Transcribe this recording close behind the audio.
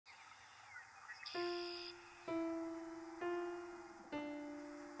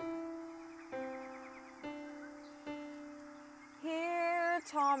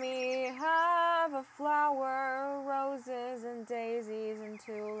Tommy, have a flower, roses and daisies and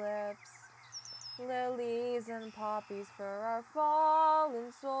tulips, lilies and poppies for our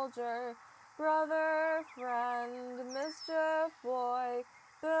fallen soldier, brother, friend, mischief boy,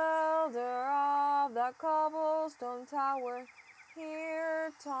 builder of that cobblestone tower.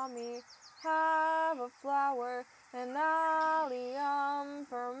 Here, Tommy, have a flower, an allium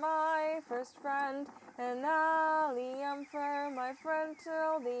for my first friend, an allium for my friend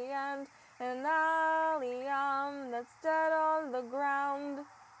till the end, an allium that's dead on the ground,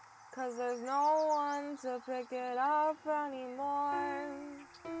 'cause there's no one to pick it up anymore.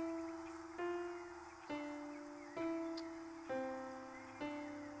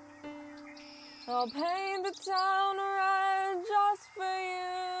 I'll paint the town red just for you.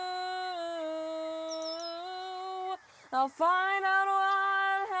 I'll find out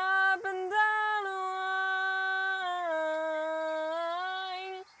what happened and why.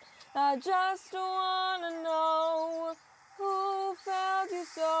 I just wanna know who failed you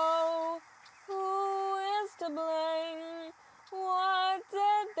so, who is to blame, what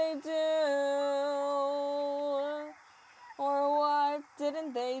did they do, or what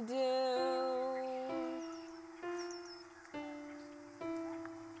didn't they